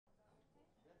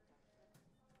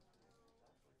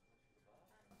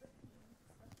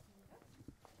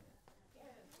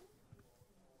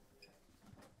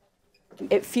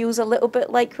It feels a little bit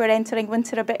like we're entering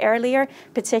winter a bit earlier,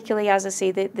 particularly, as I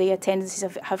say, the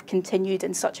attendances have continued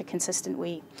in such a consistent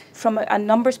way. From a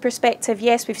numbers perspective,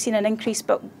 yes, we've seen an increase,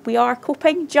 but we are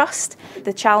coping just.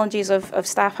 The challenges of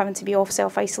staff having to be off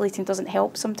self-isolating doesn't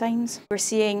help sometimes. We're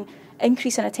seeing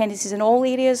increase in attendances in all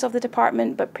areas of the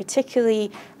department, but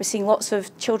particularly we're seeing lots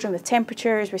of children with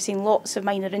temperatures, we're seeing lots of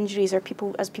minor injuries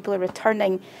as people are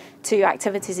returning to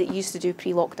activities that used to do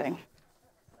pre-lockdown.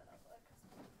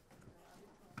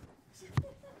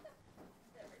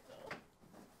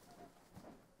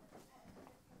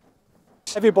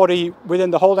 Everybody within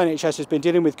the whole NHS has been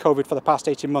dealing with COVID for the past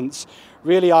 18 months,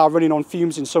 really are running on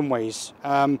fumes in some ways,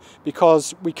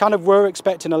 because we kind of were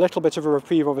expecting a little bit of a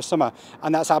reprieve over summer,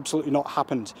 and that's absolutely not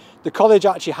happened. The college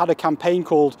actually had a campaign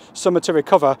called Summer to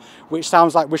Recover, which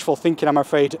sounds like wishful thinking, I'm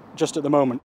afraid, just at the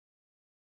moment.